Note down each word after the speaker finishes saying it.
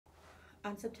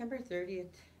On September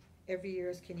 30th, every year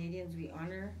as Canadians, we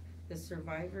honor the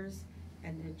survivors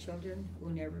and the children who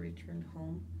never returned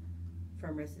home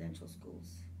from residential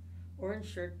schools.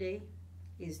 Orange Shirt Day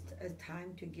is a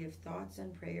time to give thoughts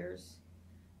and prayers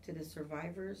to the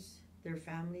survivors, their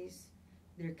families,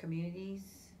 their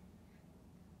communities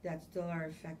that still are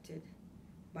affected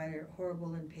by their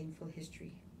horrible and painful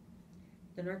history.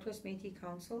 The Northwest Metis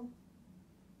Council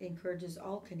encourages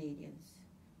all Canadians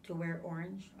to wear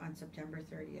orange on September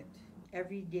 30th.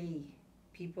 Every day,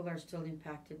 people are still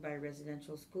impacted by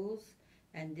residential schools,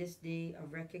 and this day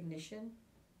of recognition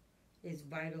is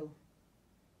vital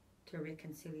to a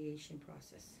reconciliation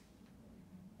process.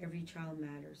 Every child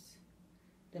matters.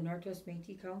 The Northwest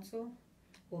Metis Council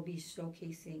will be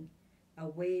showcasing a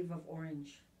wave of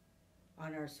orange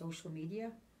on our social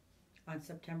media on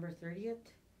September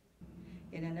 30th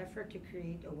in an effort to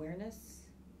create awareness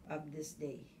of this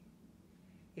day.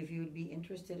 If you would be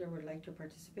interested or would like to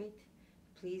participate,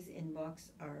 please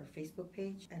inbox our Facebook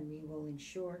page and we will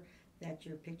ensure that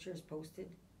your picture is posted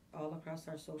all across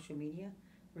our social media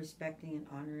respecting and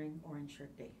honoring Orange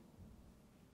Shirt Day.